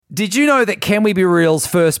Did you know that Can We Be Real's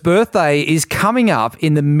first birthday is coming up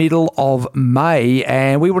in the middle of May?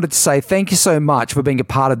 And we wanted to say thank you so much for being a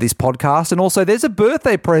part of this podcast. And also, there's a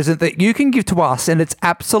birthday present that you can give to us, and it's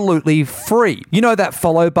absolutely free. You know that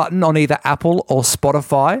follow button on either Apple or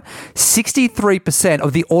Spotify? 63%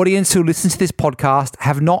 of the audience who listens to this podcast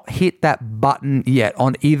have not hit that button yet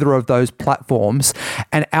on either of those platforms.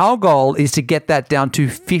 And our goal is to get that down to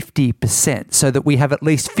 50% so that we have at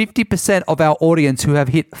least 50% of our audience who have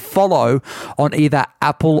hit follow on either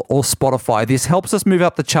Apple or Spotify. This helps us move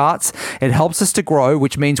up the charts. It helps us to grow,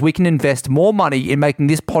 which means we can invest more money in making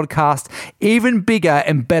this podcast even bigger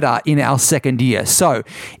and better in our second year. So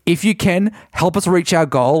if you can, help us reach our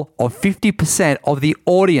goal of 50% of the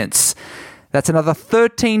audience. That's another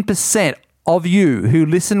 13% of you who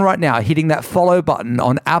listen right now hitting that follow button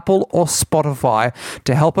on Apple or Spotify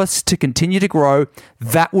to help us to continue to grow.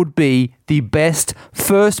 That would be the best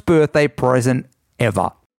first birthday present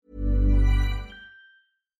ever.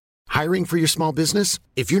 Hiring for your small business?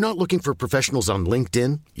 If you're not looking for professionals on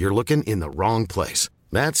LinkedIn, you're looking in the wrong place.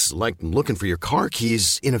 That's like looking for your car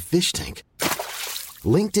keys in a fish tank.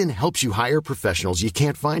 LinkedIn helps you hire professionals you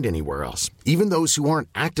can't find anywhere else, even those who aren't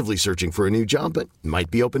actively searching for a new job but might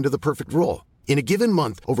be open to the perfect role. In a given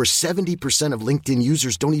month, over 70% of LinkedIn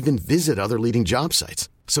users don't even visit other leading job sites.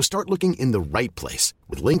 So start looking in the right place.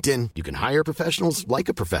 With LinkedIn, you can hire professionals like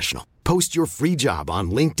a professional. Post your free job on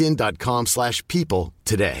linkedin.com/people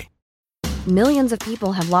today. Millions of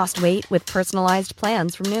people have lost weight with personalized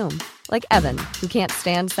plans from Noom. Like Evan, who can't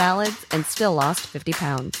stand salads and still lost 50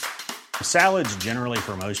 pounds. Salads generally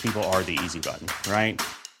for most people are the easy button, right?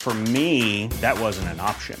 For me, that wasn't an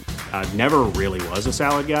option. I never really was a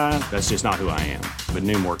salad guy. That's just not who I am. But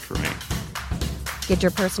Noom worked for me. Get your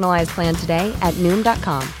personalized plan today at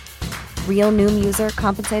Noom.com. Real Noom user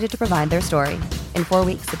compensated to provide their story. In 4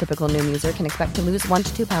 weeks, the typical Noom user can expect to lose 1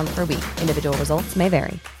 to 2 pounds per week. Individual results may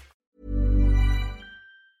vary.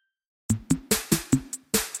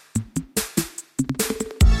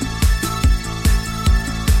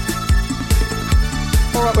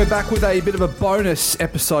 All right, we're back with a bit of a bonus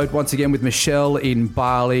episode once again with Michelle in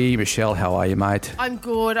Bali. Michelle, how are you, mate? I'm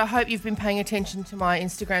good. I hope you've been paying attention to my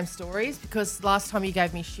Instagram stories because last time you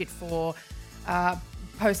gave me shit for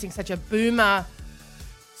posting such a boomer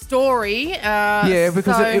story.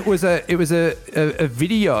 Because it was a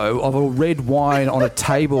video of a red wine on a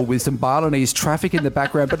table with some Balinese traffic in the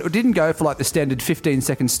background, but it didn't go for like the standard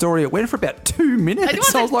 15-second story. It went for about 2 minutes.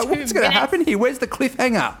 So I was like, what's going to happen here? Where's the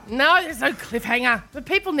cliffhanger? No, there's no cliffhanger. But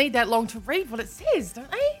people need that long to read what it says, don't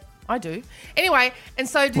they? I do. Anyway, and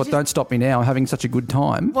so don't stop me now. I'm having such a good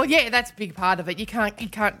time. Well, yeah, that's a big part of it. You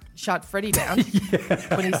can't shut Freddie down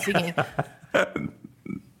when he's singing.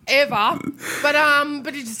 Ever. But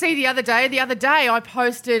did you see the other day? The other day I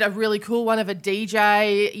posted a really cool one of a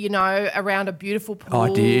DJ, around a beautiful pool. I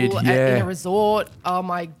did, yeah. In a resort. Oh,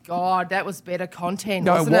 my God. That was better content,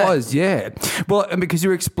 No, wasn't it was, yeah. Well, and because you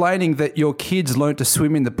were explaining that your kids learnt to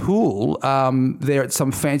swim in the pool there at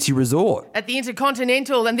some fancy resort. At the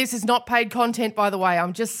Intercontinental, and this is not paid content, by the way.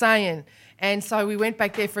 I'm just saying. And so we went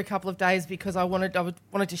back there for a couple of days because I wanted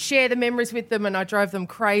to share the memories with them, and I drove them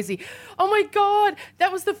crazy. Oh, my God,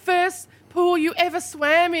 that was the first pool you ever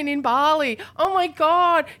swam in Bali. Oh, my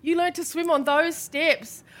God, you learned to swim on those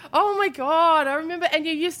steps. Oh, my God, I remember. And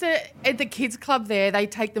you used to, at the kids club there, they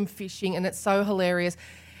take them fishing, and it's so hilarious.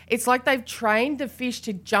 It's like they've trained the fish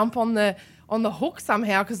to jump on the hook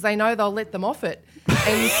somehow because they know they'll let them off it.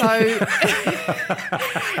 And so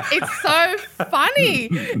it's so funny.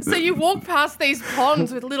 So you walk past these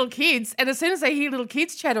ponds with little kids, and as soon as they hear little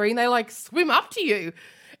kids chattering, they like swim up to you.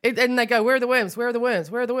 And they go, where are the worms? Where are the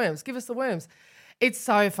worms? Where are the worms? Give us the worms. It's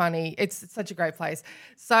so funny. It's such a great place.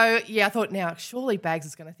 So, yeah, I thought now surely Bags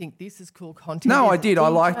is going to think this is cool content. No, I did. I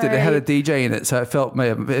liked it. It had a DJ in it, so it felt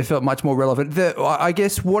much more relevant. I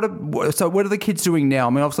guess, what are the kids doing now?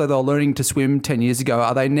 I mean, obviously they were learning to swim 10 years ago.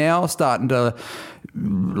 Are they now starting to,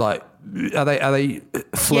 are they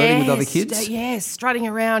flirting with other kids? Yes, strutting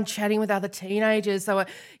around, chatting with other teenagers. So,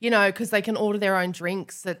 because they can order their own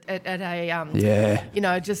drinks at a,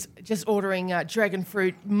 just ordering dragon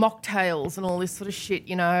fruit mocktails and all this sort of shit,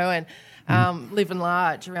 and living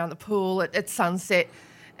large around the pool at sunset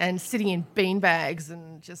and sitting in beanbags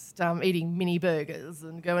and just eating mini burgers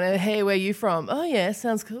and going, hey, where are you from? Oh, yeah,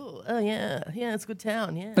 sounds cool. Oh, yeah, it's a good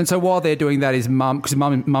town, yeah. And so while they're doing that, is mum, because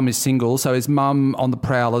mum is single, so is mum on the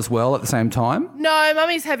prowl as well at the same time? No,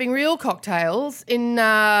 mummy's having real cocktails in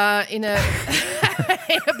a in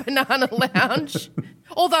a banana lounge.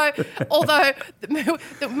 Although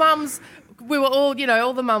the mums, we were all,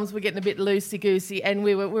 all the mums were getting a bit loosey-goosey, and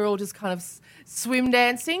we were all just kind of swim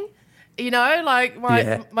dancing. Like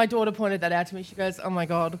my daughter pointed that out to me. She goes, "Oh my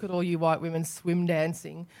God, look at all you white women swim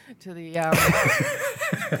dancing to the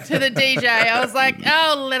to the DJ." I was like,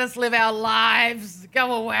 "Oh, let us live our lives.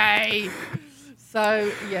 Go away."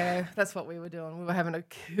 So, yeah, that's what we were doing. We were having a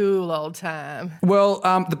cool old time. Well,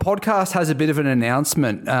 the podcast has a bit of an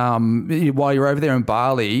announcement while you're over there in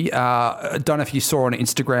Bali. I don't know if you saw on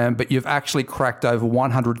Instagram, but you've actually cracked over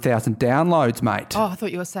 100,000 downloads, mate. Oh, I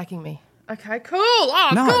thought you were sacking me. Okay, cool.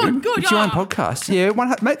 Oh, no, good. It's your own podcast. Yeah,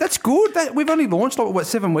 mate, that's good. We've only launched,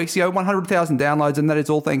 7 weeks ago, 100,000 downloads, and that is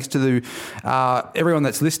all thanks to everyone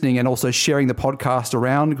that's listening and also sharing the podcast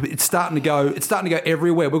around. It's starting to go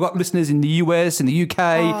everywhere. We've got listeners in the US, in the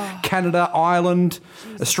UK, Canada, Ireland,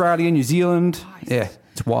 Australia, New Zealand. Yeah,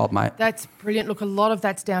 it's wild, mate. That's brilliant. Look, a lot of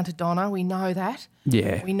that's down to Donna. We know that.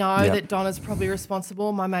 Yeah. We know that Donna's probably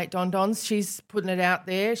responsible. My mate Dons, she's putting it out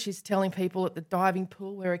there. She's telling people at the diving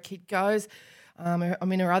pool where a kid goes. Her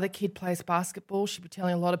other kid plays basketball. She'll be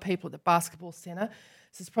telling a lot of people at the basketball centre.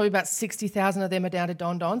 So it's probably about 60,000 of them are down to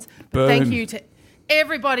Dons. But thank you to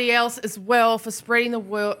everybody else as well for spreading the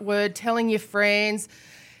word, telling your friends.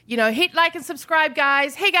 Hit like and subscribe,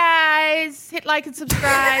 guys. Hey, guys, hit like and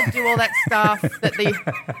subscribe. Do all that stuff that the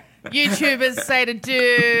YouTubers say to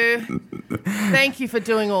do. Thank you for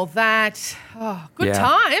doing all that. Oh, good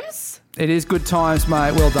times. It is good times,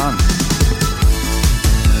 mate. Well done.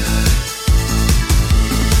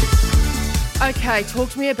 Okay, talk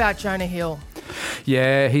to me about Jonah Hill.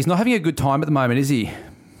 Yeah, he's not having a good time at the moment, is he?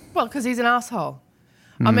 Well, because he's an asshole.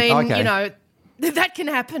 That can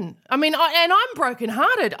happen. And I'm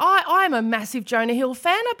brokenhearted. I'm a massive Jonah Hill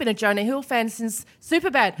fan. I've been a Jonah Hill fan since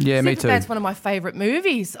Superbad. Yeah, me too. Superbad's one of my favourite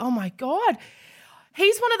movies. Oh, my God.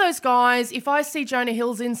 He's one of those guys, if I see Jonah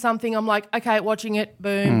Hill's in something, I'm like, okay, watching it,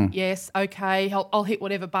 boom, yes, okay, I'll hit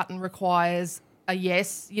whatever button requires a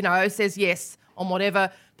yes, says yes on whatever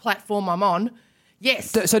platform I'm on.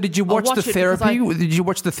 Yes. So did you watch the therapy? Did you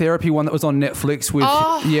watch the therapy one that was on Netflix with?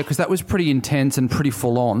 Yeah, because that was pretty intense and pretty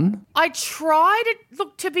full on. I tried it.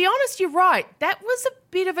 Look, to be honest, you're right. That was a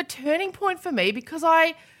bit of a turning point for me because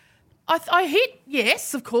I hit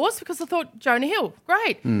yes, of course, because I thought Jonah Hill,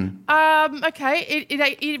 great. Okay,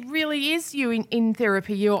 it really is you in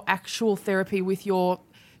therapy, your actual therapy with your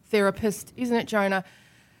therapist, isn't it, Jonah?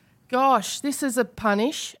 Gosh, this is a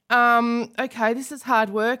punish. Okay, this is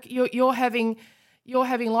hard work. You're having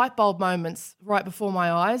light bulb moments right before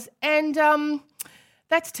my eyes, and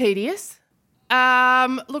that's tedious.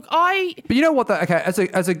 But you know what?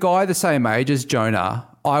 As a guy the same age as Jonah,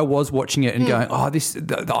 I was watching it and going,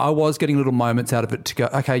 I was getting little moments out of it to go,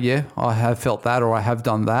 okay, yeah, I have felt that or I have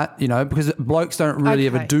done that, because blokes don't really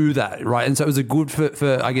ever do that, right? And so it was a good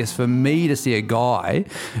for me to see a guy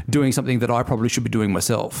doing something that I probably should be doing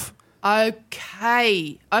myself.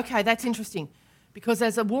 Okay, that's interesting, because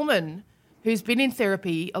as a woman who's been in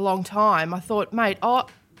therapy a long time, I thought, mate,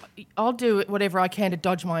 I'll do whatever I can to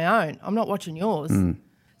dodge my own. I'm not watching yours.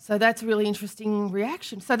 So that's a really interesting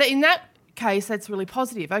reaction. So that in that case, that's really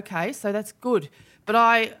positive. Okay, so that's good. But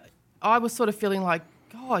I was sort of feeling like,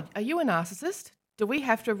 God, are you a narcissist? Do we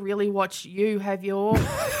have to really watch you have your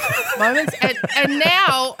moments? And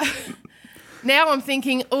now I'm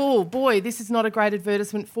thinking, oh boy, this is not a great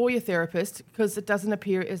advertisement for your therapist, because it doesn't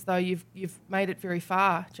appear as though you've made it very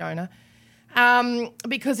far, Jonah.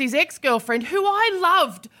 Because his ex-girlfriend, who I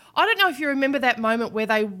loved, I don't know if you remember that moment where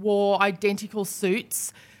they wore identical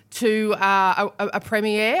suits to a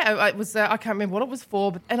premiere. It was I can't remember what it was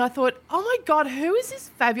for, and I thought, oh my God, who is this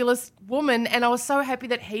fabulous woman? And I was so happy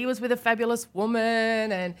that he was with a fabulous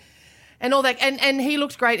woman and all that. And he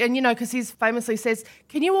looked great. And, because he famously says,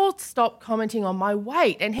 can you all stop commenting on my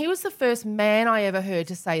weight? And he was the first man I ever heard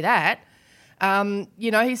to say that.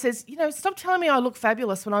 He says, stop telling me I look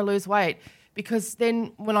fabulous when I lose weight, because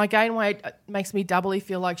then when I gain weight, it makes me doubly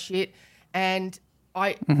feel like shit. And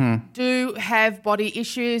I do have body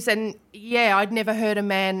issues. And, yeah, I'd never heard a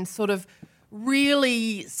man sort of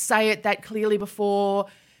really say it that clearly before.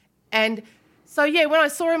 And so, yeah, when I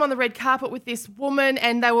saw him on the red carpet with this woman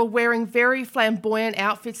and they were wearing very flamboyant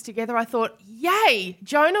outfits together, I thought, yay,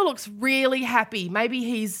 Jonah looks really happy. Maybe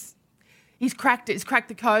he's cracked it. He's cracked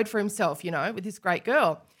the code for himself, with this great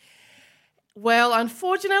girl. Well,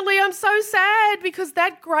 unfortunately, I'm so sad, because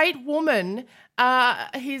that great woman,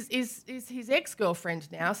 his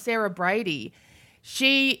ex-girlfriend now, Sarah Brady,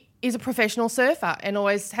 she is a professional surfer and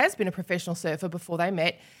always has been a professional surfer before they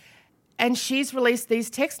met. And she's released these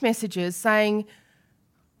text messages saying,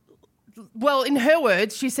 well, in her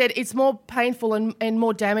words, she said, it's more painful and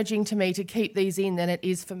more damaging to me to keep these in than it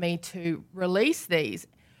is for me to release these.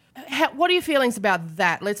 What are your feelings about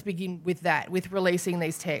that? Let's begin with that, with releasing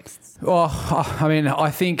these texts. Well, I mean,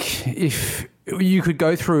 I think if you could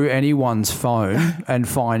go through anyone's phone and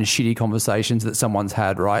find shitty conversations that someone's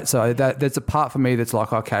had, right? So there's a part for me that's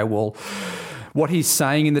like, okay, well, what he's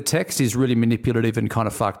saying in the text is really manipulative and kind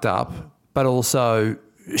of fucked up, but also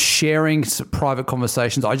sharing private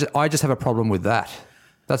conversations, I just have a problem with that.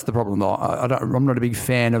 That's the problem, though. I'm not a big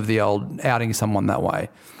fan of the old outing someone that way.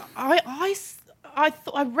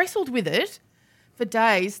 I wrestled with it for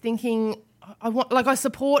days, thinking I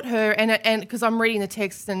support her, and because I'm reading the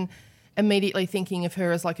text and immediately thinking of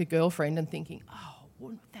her as like a girlfriend, and thinking,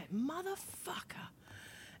 oh, that motherfucker,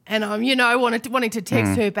 and I'm wanting to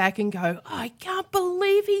text her back and go, I can't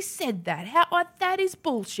believe he said that. That is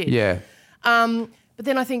bullshit. Yeah. But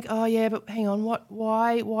then I think, oh yeah, but hang on,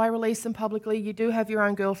 why release them publicly? You do have your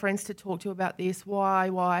own girlfriends to talk to about this.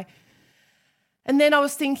 Why? And then I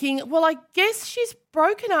was thinking, well, I guess she's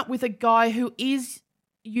broken up with a guy who is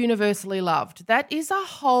universally loved. That is a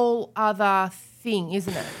whole other thing,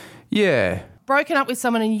 isn't it? Yeah. Broken up with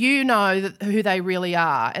someone and you know who they really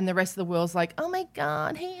are, and the rest of the world's like, oh my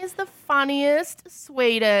God, he is the funniest,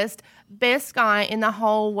 sweetest, best guy in the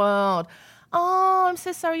whole world. Oh, I'm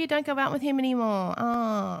so sorry you don't go out with him anymore.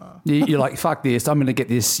 Oh. You're like, fuck this. I'm going to get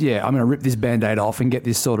this. Yeah, I'm going to rip this Band-Aid off and get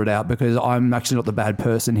this sorted out because I'm actually not the bad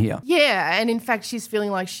person here. Yeah, and in fact, she's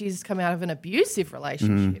feeling like she's come out of an abusive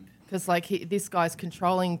relationship because this guy's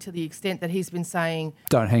controlling to the extent that he's been saying,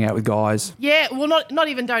 don't hang out with guys. Yeah, well, not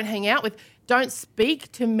even don't hang out with, don't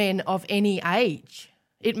speak to men of any age.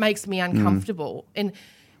 It makes me uncomfortable. And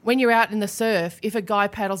when you're out in the surf, if a guy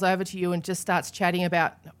paddles over to you and just starts chatting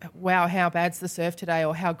about, wow, how bad's the surf today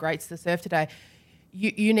or how great's the surf today,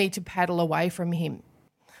 you need to paddle away from him.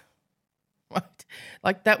 Right?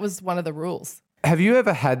 Like that was one of the rules. Have you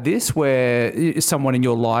ever had this where someone in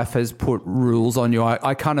your life has put rules on you?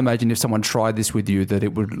 I can't imagine if someone tried this with you that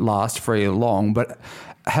it would last very long, but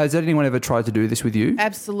has anyone ever tried to do this with you?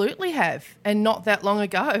 Absolutely have, and not that long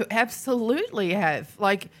ago. Absolutely have.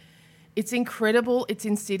 Like, it's incredible, it's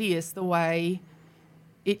insidious the way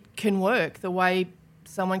it can work, the way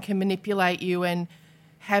someone can manipulate you and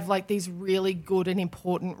have like these really good and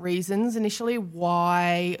important reasons initially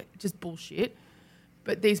why, just bullshit,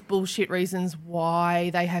 but these bullshit reasons why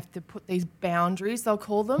they have to put these boundaries, they'll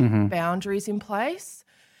call them, boundaries in place.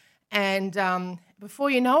 And before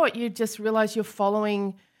you know it, you just realise you're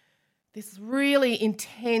following this really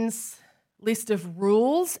intense list of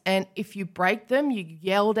rules, and if you break them, you're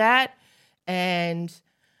yelled at. And,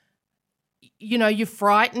 you're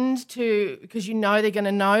frightened because they're going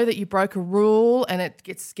to know that you broke a rule, and it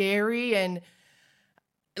gets scary. And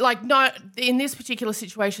in this particular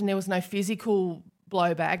situation, there was no physical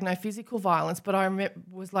blowback, no physical violence, but I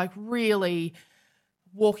was like really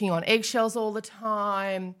walking on eggshells all the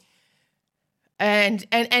time. And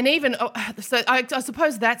even, so I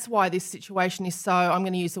suppose that's why this situation is so, I'm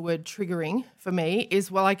going to use the word triggering for me,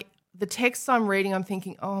 is like the texts I'm reading, I'm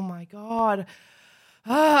thinking, oh my God,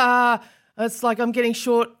 it's like I'm getting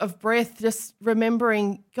short of breath just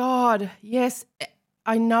remembering, God, yes,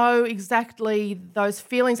 I know exactly those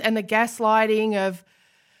feelings and the gaslighting of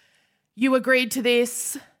you agreed to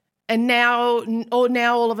this and now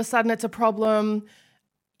all of a sudden it's a problem,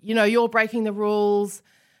 you're breaking the rules.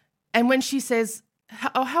 And when she says,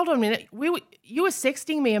 oh, hold on a minute, you were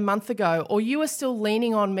sexting me a month ago, or you were still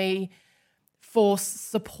leaning on me for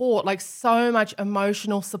support, like so much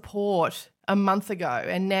emotional support a month ago,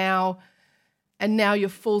 and now you're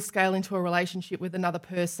full scale into a relationship with another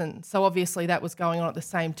person. So obviously that was going on at the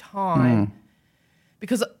same time.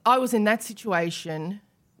 Because I was in that situation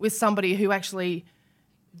with somebody who actually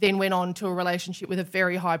then went on to a relationship with a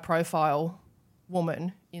very high profile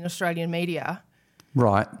woman in Australian media.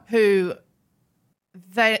 Right. Who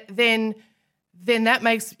then that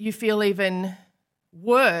makes you feel even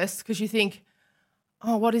worse because you think,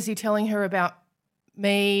 oh, what is he telling her about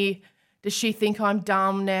me? Does she think I'm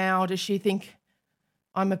dumb now? Does she think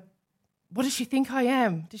what does she think I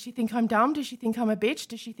am? Does she think I'm dumb? Does she think I'm a bitch?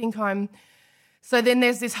 Does she think I'm... So then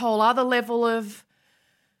there's this whole other level of...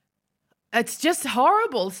 It's just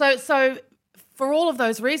horrible. So for all of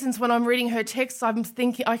those reasons, when I'm reading her texts, I'm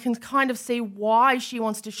thinking I can kind of see why she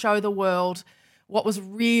wants to show the world what was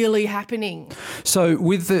really happening. So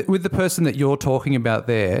with the person that you're talking about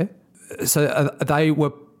there, so they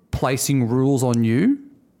were placing rules on you?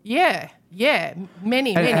 Yeah,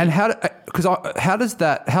 many. And how does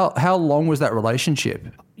that? How long was that relationship?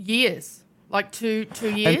 Years, like two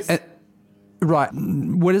years. Right.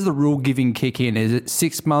 Where does the rule giving kick in? Is it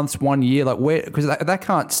 6 months, 1 year? Like where? Because that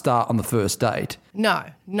can't start on the first date. No.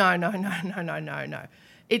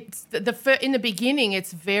 it's in the beginning.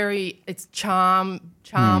 It's charm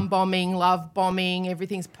bombing, love bombing.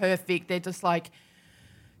 Everything's perfect. They're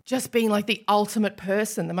just being like the ultimate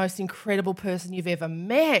person, the most incredible person you've ever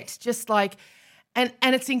met. Just like, and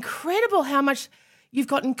it's incredible how much you've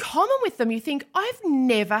got in common with them. You think, I've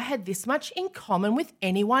never had this much in common with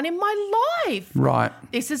anyone in my life. Right.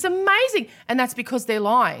 This is amazing. And that's because they're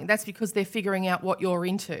lying. That's because they're figuring out what you're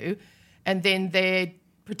into, and then they're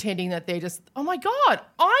pretending that they're just, oh my God,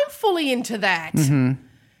 I'm fully into that. Mm-hmm.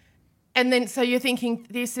 And then so you're thinking,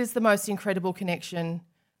 this is the most incredible connection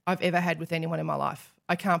I've ever had with anyone in my life.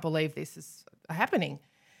 I can't believe this is happening.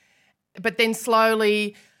 But then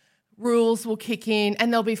slowly rules will kick in,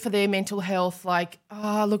 and they'll be for their mental health, like,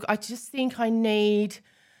 oh, look, I just think I don't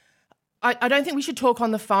think we should talk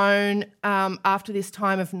on the phone after this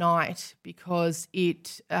time of night because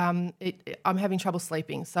I'm having trouble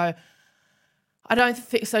sleeping. So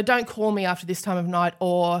don't call me after this time of night.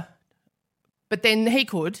 But then he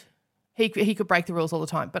could break the rules all the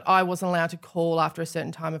time, but I wasn't allowed to call after a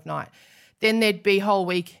certain time of night. Then there'd be whole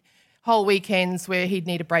weekends where he'd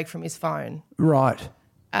need a break from his phone. Right.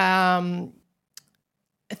 But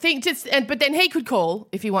then he could call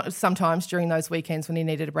if he wanted sometimes during those weekends when he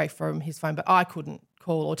needed a break from his phone, but I couldn't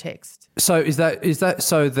call or text. So is that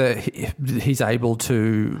so that he's able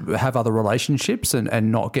to have other relationships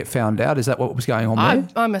and not get found out? Is that what was going on there?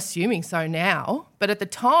 I'm assuming so now, but at the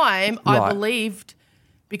time Right. I believed,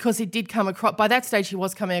 because he did come across, by that stage he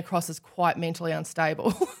was coming across as quite mentally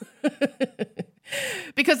unstable.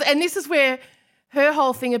 And this is where her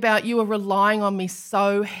whole thing about, you are relying on me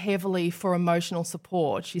so heavily for emotional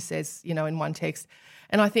support, she says, in one text.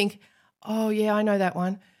 And I think, oh, yeah, I know that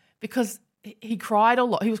one, because he cried a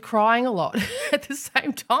lot. He was crying a lot at the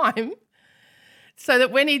same time, so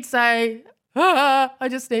that when he'd say, I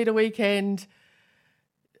just need a weekend,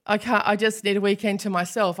 I just need a weekend to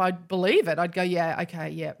myself, I'd believe it. I'd go, yeah, okay,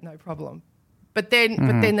 yeah, no problem. But then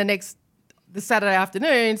the Saturday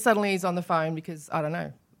afternoon, suddenly he's on the phone because, I don't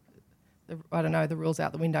know, the rules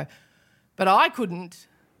out the window. But I couldn't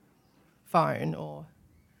phone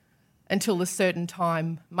until a certain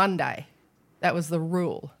time Monday. That was the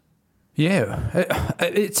rule. Yeah.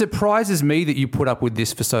 It surprises me that you put up with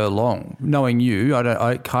this for so long. Knowing you,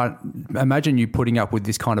 I can't imagine you putting up with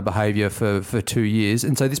this kind of behaviour for 2 years.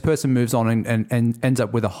 And so this person moves on and ends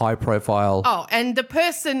up with a high profile. Oh, and the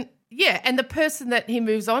person that he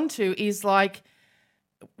moves on to is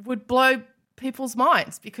would blow people's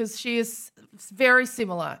minds, because she is very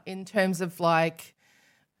similar in terms of I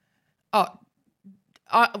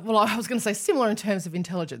was going to say similar in terms of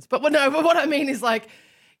intelligence, but what I mean is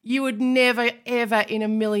you would never ever in a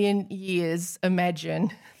million years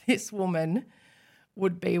imagine this woman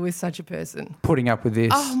would be with such a person. Putting up with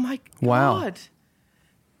this. Oh my God. Wow.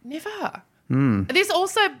 Never. This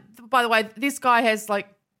also, by the way, this guy has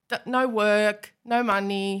no work, no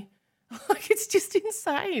money. It's just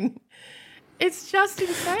insane. It's just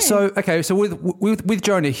insane. So, okay, so with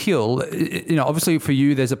Jonah Hill, obviously for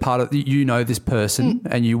you, there's a part of this person,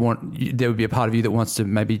 and there would be a part of you that wants to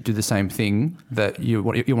maybe do the same thing, that you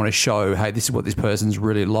want to show, hey, this is what this person's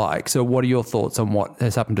really like. So, what are your thoughts on what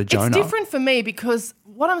has happened to Jonah? It's different for me, because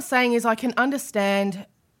what I'm saying is I can understand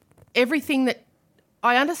everything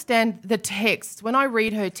I understand the text. When I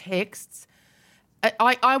read her texts,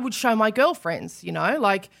 I would show my girlfriends,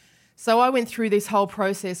 So I went through this whole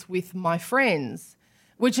process with my friends,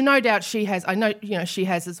 which no doubt she has. I know, she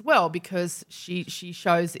has as well, because she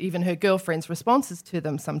shows even her girlfriends' responses to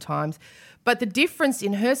them sometimes. But the difference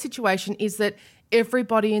in her situation is that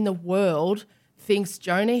everybody in the world thinks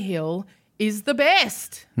Jonah Hill is the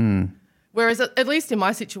best. Whereas at least in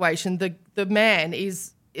my situation, the man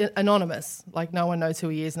is anonymous. No one knows who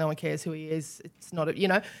he is. No one cares who he is. It's not,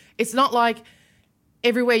 it's not like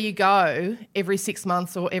everywhere you go, every 6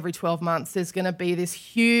 months or every 12 months, there's going to be this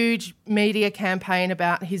huge media campaign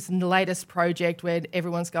about his latest project where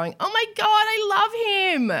everyone's going, oh my God, I love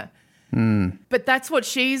him. But that's what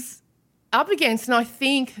she's up against. And I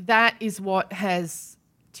think that is what has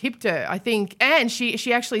tipped her. I think, and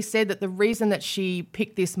she actually said that the reason that she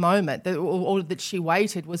picked this moment or that she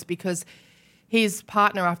waited was because his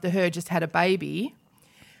partner after her just had a baby,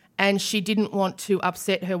 and she didn't want to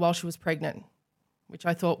upset her while she was pregnant, which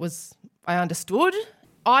I thought I understood.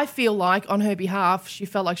 I feel like on her behalf, she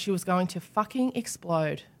felt like she was going to fucking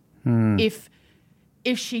explode. If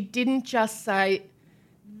she didn't just say,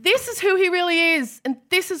 this is who he really is, and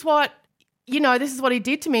this is what he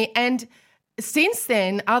did to me. And since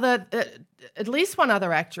then, at least one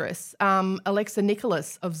other actress, Alexa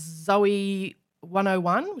Nicholas of Zoe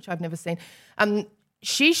 101, which I've never seen,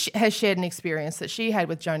 she has shared an experience that she had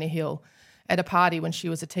with Jonah Hill. at a party when she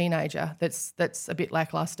was a teenager. That's a bit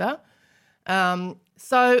lackluster.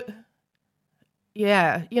 So,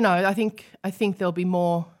 yeah, I think there'll be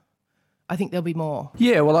more. I think there'll be more.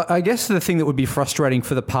 Yeah, well, I guess the thing that would be frustrating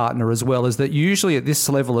for the partner as well is that usually at this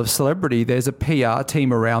level of celebrity, there's a PR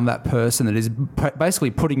team around that person that is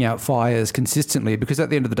basically putting out fires consistently, because at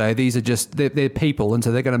the end of the day, these are just, they're people, and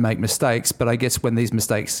so they're going to make mistakes. But I guess when these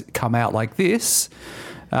mistakes come out like this,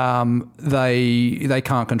 they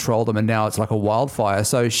can't control them, and now it's like a wildfire.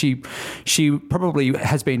 So she probably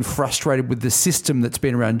has been frustrated with the system that's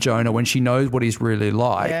been around Jonah when she knows what he's really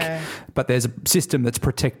like. Yeah. But there's a system that's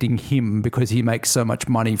protecting him because he makes so much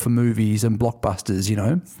money for movies and blockbusters,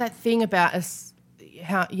 It's that thing about us,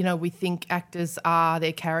 how, we think actors are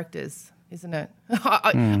their characters, isn't it?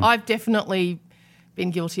 I've definitely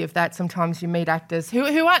been guilty of that. Sometimes you meet actors who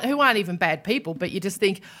aren't even bad people, but you just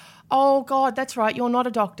think, oh, God, that's right, you're not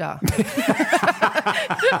a doctor.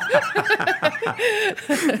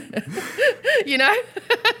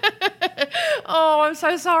 Oh, I'm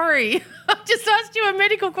so sorry. I just asked you a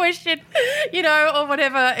medical question, or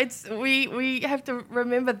whatever. We have to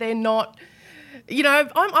remember they're not,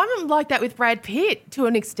 I'm like that with Brad Pitt to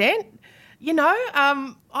an extent.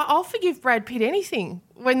 I'll forgive Brad Pitt anything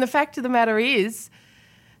when the fact of the matter is,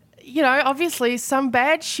 obviously some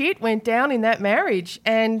bad shit went down in that marriage,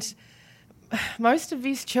 and most of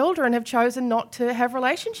his children have chosen not to have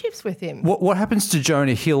relationships with him. What happens to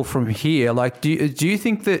Jonah Hill from here? Like, do you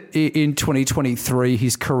think that in 2023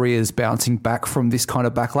 his career is bouncing back from this kind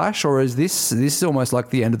of backlash, or is this almost like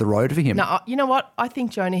the end of the road for him? No, you know what? I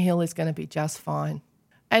think Jonah Hill is going to be just fine.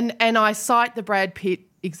 And I cite the Brad Pitt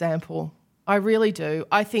example. I really do.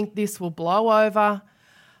 I think this will blow over.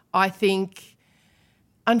 I think,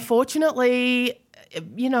 unfortunately,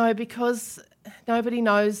 because nobody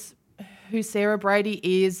knows who Sarah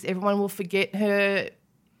Brady is, everyone will forget her.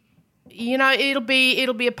 It'll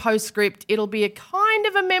be a postscript. It'll be a kind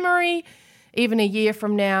of a memory even a year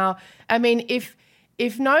from now. I mean, if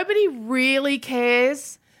nobody really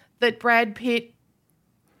cares that Brad Pitt,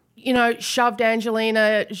 shoved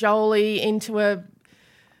Angelina Jolie into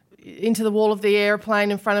the wall of the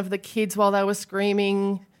airplane in front of the kids while they were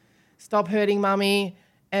screaming, "Stop hurting mummy,"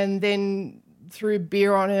 and then threw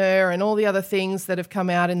beer on her and all the other things that have come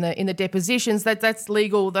out in the depositions, that's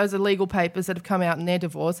legal. Those are legal papers that have come out in their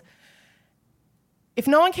divorce. If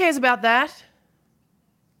no one cares about that,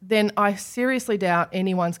 then I seriously doubt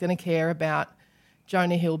anyone's going to care about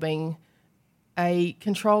Jonah Hill being a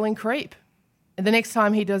controlling creep. And the next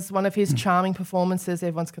time he does one of his charming performances,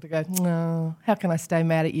 everyone's got to go, "No, how can I stay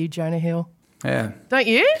mad at you, Jonah Hill?" Yeah. Don't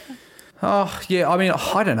you? Oh, yeah. I mean,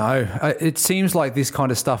 I don't know. It seems like this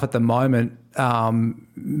kind of stuff at the moment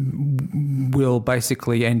will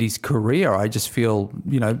basically end his career. I just feel,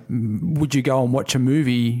 would you go and watch a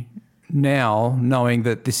movie now knowing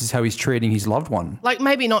that this is how he's treating his loved one? Like,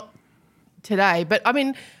 maybe not today, but I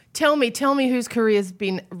mean, tell me whose career's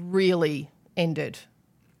been really ended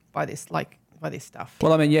by this, by this stuff.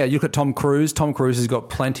 Well, I mean, yeah, you look at Tom Cruise. Tom Cruise has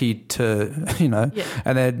got plenty to,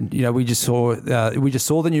 and then, we just saw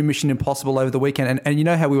the new Mission Impossible over the weekend. And you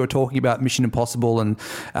know how we were talking about Mission Impossible and,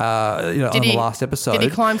 on the last episode. Did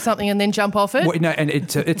he climb something and then jump off it? Well, no, and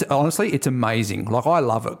it's honestly, it's amazing. Like, I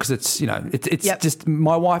love it because it's, it's just,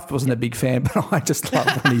 my wife wasn't a big fan, but I just love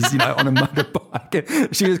when he's, on a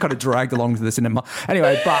motorbike. She was kind of dragged along to the cinema.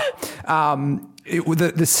 Anyway, but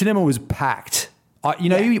the cinema was packed.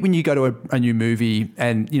 When you go to a new movie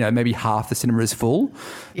and, maybe half the cinema is full,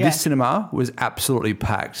 this cinema was absolutely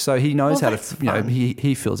packed. So he knows how to,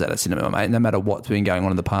 he feels out of cinema, mate, no matter what's been going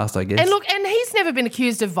on in the past, I guess. And look, and he's never been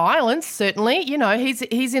accused of violence, certainly.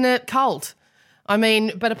 He's in a cult. I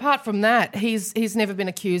mean, but apart from that, he's never been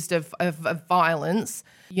accused of violence,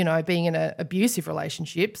 being in an abusive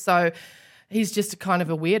relationship. So he's just a kind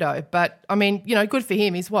of a weirdo. But, I mean, good for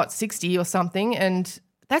him. He's, 60 or something, and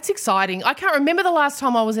that's exciting. I can't remember the last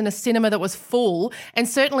time I was in a cinema that was full, and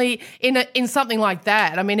certainly in something like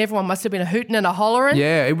that. I mean, everyone must have been a hooting and a hollering.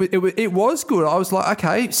 Yeah, it was good. I was like,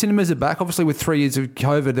 okay, cinemas are back. Obviously, with 3 years of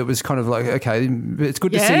COVID, it was kind of like, okay, it's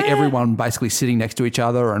good to see everyone basically sitting next to each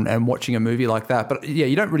other and watching a movie like that. But yeah,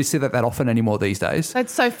 you don't really see that often anymore these days.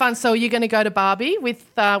 That's so fun. So are you going to go to Barbie with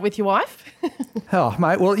your wife? Oh,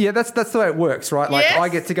 mate. Well, yeah, that's the way it works, right? Like, I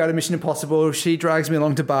get to go to Mission Impossible. She drags me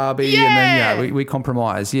along to Barbie, and then we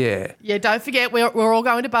compromise. Yeah. Yeah, don't forget, we're all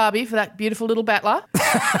going to Barbie for that beautiful little battler.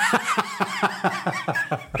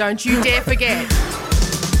 Don't you dare forget.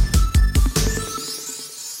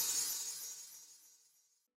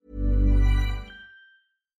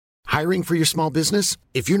 Hiring for your small business?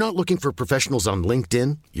 If you're not looking for professionals on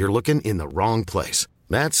LinkedIn, you're looking in the wrong place.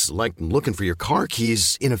 That's like looking for your car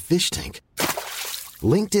keys in a fish tank.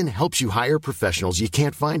 LinkedIn helps you hire professionals you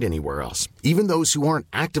can't find anywhere else, even those who aren't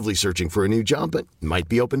actively searching for a new job but might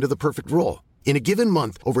be open to the perfect role. In a given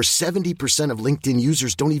month, over 70% of LinkedIn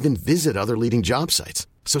users don't even visit other leading job sites.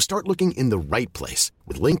 So start looking in the right place.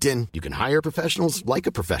 With LinkedIn, you can hire professionals like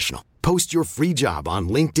a professional. Post your free job on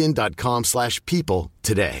linkedin.com/people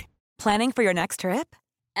today. Planning for your next trip?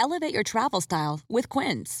 Elevate your travel style with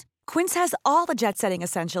Quince. Quince has all the jet-setting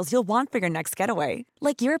essentials you'll want for your next getaway,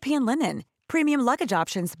 like European linen, premium luggage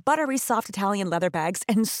options, buttery soft Italian leather bags,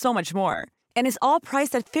 and so much more. And is all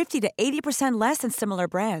priced at 50 to 80% less than similar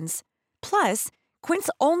brands. Plus, Quince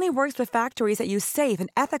only works with factories that use safe and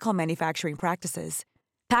ethical manufacturing practices.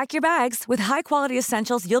 Pack your bags with high-quality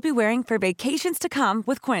essentials you'll be wearing for vacations to come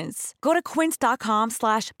with Quince. Go to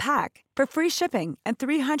quince.com/pack for free shipping and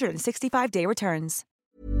 365-day returns.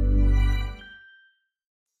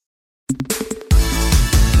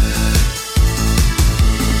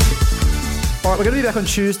 All right, we're going to be back on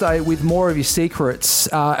Tuesday with more of your secrets,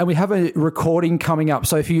 and we have a recording coming up.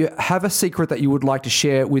 So if you have a secret that you would like to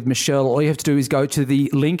share with Michelle, all you have to do is go to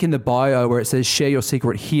the link in the bio where it says share your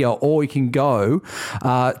secret here, or you can go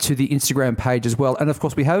to the Instagram page as well. And of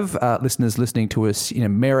course, we have listeners listening to us in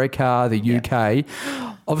America, the UK.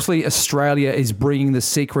 Obviously, Australia is bringing the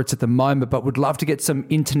secrets at the moment, but would love to get some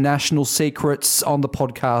international secrets on the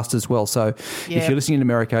podcast as well. So if you're listening in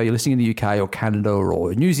America, you're listening in the UK or Canada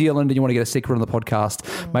or New Zealand and you want to get a secret on the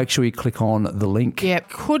podcast, make sure you click on the link. Yeah,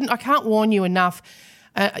 I can't warn you enough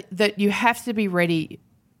that you have to be ready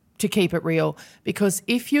to keep it real, because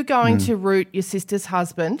if you're going to root your sister's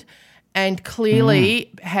husband and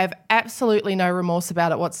clearly have absolutely no remorse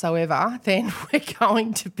about it whatsoever, then we're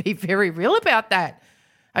going to be very real about that.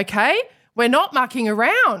 Okay? We're not mucking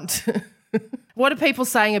around. What are people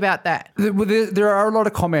saying about that? There are a lot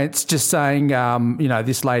of comments just saying,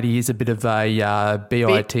 this lady is a bit of a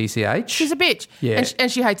bitch. She's a bitch. Yeah. And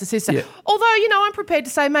she hates her sister. Yeah. Although, I'm prepared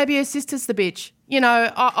to say maybe her sister's the bitch.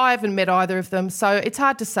 I haven't met either of them, so it's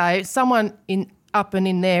hard to say. Someone up and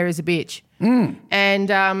in there is a bitch. And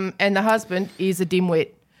the husband is a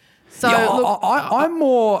dimwit. So I'm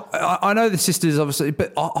more. I know the sisters obviously,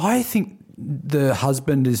 but I think the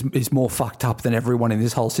husband is more fucked up than everyone in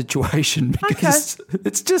this whole situation, because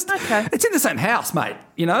it's just it's in the same house, mate.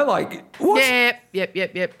 What?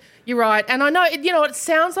 Yep. You're right, and I know it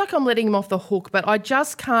sounds like I'm letting him off the hook, but I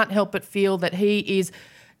just can't help but feel that he is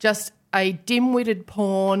just a dim-witted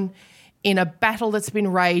pawn in a battle that's been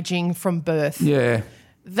raging from birth. Yeah.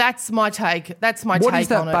 That's my take. That's my What take is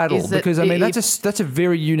that on it. battle? Because that's a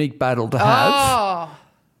very unique battle to have.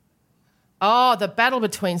 Oh, the battle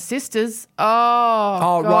between sisters. Oh,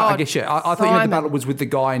 God. Right. I guess, yeah. I thought you meant the battle was with the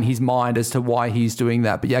guy in his mind as to why he's doing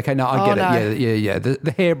that. But yeah, okay, no, I get it. Yeah.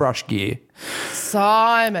 The hairbrush gear.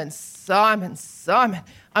 Simon.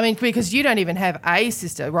 I mean, because you don't even have a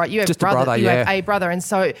sister, right? You have just a brother. You have a brother, and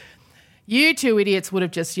so you two idiots would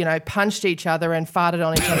have just, punched each other and farted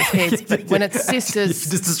on each other's heads. But when it's sisters...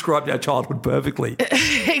 You just described our childhood perfectly.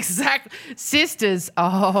 Exactly. Sisters,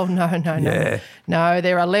 no. Yeah. No,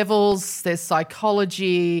 there are levels, there's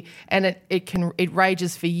psychology, and it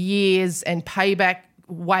rages for years, and payback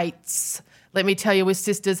waits. Let me tell you, with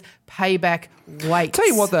sisters, payback waits. Tell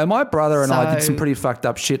you what, though, my brother and I did some pretty fucked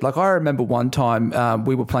up shit. Like, I remember one time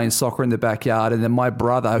we were playing soccer in the backyard, and then my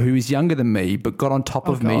brother, who is younger than me, but got on top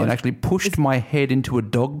of me and actually pushed my head into a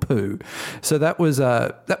dog poo. So that was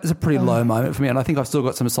a pretty low moment for me, and I think I've still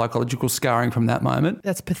got some psychological scarring from that moment.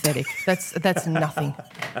 That's pathetic. That's nothing.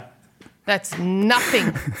 That's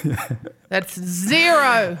nothing. That's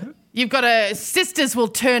zero. You've got sisters will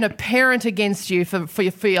turn a parent against you for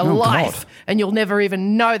your life, God. And you'll never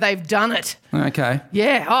even know they've done it. Okay.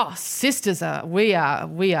 Yeah. Oh, sisters we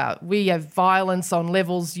have violence on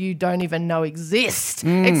levels you don't even know exist.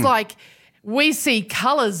 It's like we see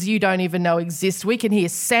colours you don't even know exist. We can hear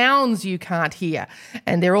sounds you can't hear,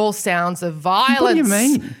 and they're all sounds of violence. What do you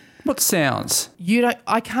mean? What sounds?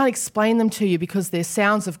 I can't explain them to you because they're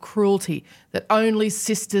sounds of cruelty that only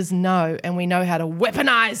sisters know, and we know how to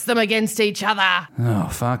weaponize them against each other. Oh,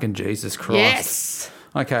 fucking Jesus Christ. Yes.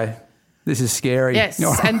 Okay. This is scary. Yes,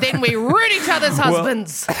 and then we root each other's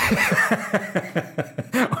husbands.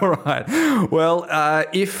 All right. Well,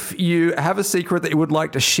 if you have a secret that you would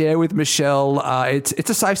like to share with Michelle, it's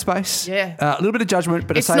a safe space. Yeah. A little bit of judgment,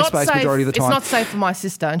 but a safe space majority of the time. It's not safe for my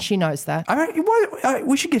sister, and she knows that.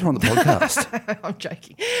 We should get her on the podcast. I'm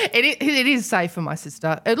joking. It is safe for my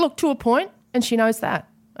sister. Look, to a point, and she knows that.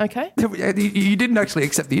 Okay. You didn't actually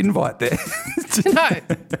accept the invite there. No.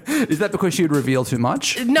 Is that because she would reveal too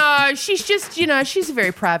much? No, she's just, she's a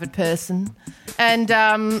very private person. And,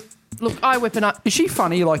 look, I weapon up. Is she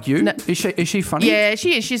funny like you? No. Is she funny? Yeah,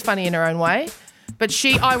 she is. She's funny in her own way.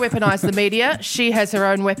 I weaponise the media. She has her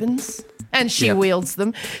own weapons. And she wields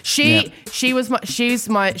them. She's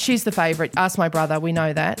the favourite. Ask my brother. We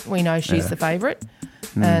know that. We know she's the favourite.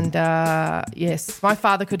 And yes, my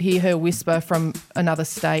father could hear her whisper from another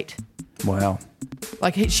state. Wow.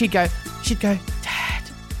 Like she'd go, Dad,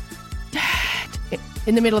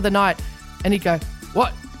 in the middle of the night, and he'd go,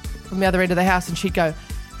 what? From the other end of the house, and she'd go,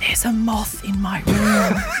 there's a moth in my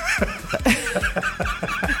room.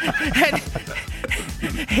 And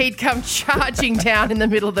he'd come charging down in the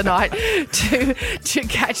middle of the night to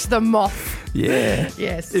catch the moth. Yeah.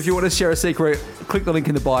 Yes. If you want to share a secret, click the link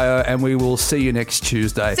in the bio and we will see you next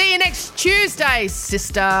Tuesday. See you next Tuesday,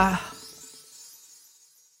 sister.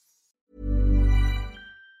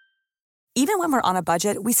 Even when we're on a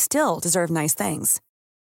budget, we still deserve nice things.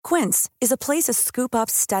 Quince is a place to scoop up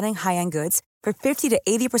stunning high-end goods for 50 to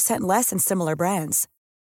 80% less than similar brands.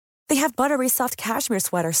 They have buttery soft cashmere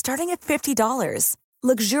sweaters starting at $50,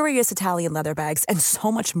 luxurious Italian leather bags, and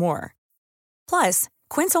so much more. Plus,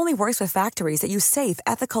 Quince only works with factories that use safe,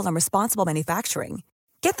 ethical, and responsible manufacturing.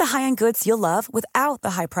 Get the high-end goods you'll love without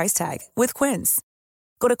the high price tag with Quince.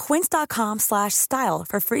 Go to quince.com/style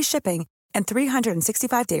for free shipping and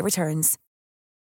 365-day returns.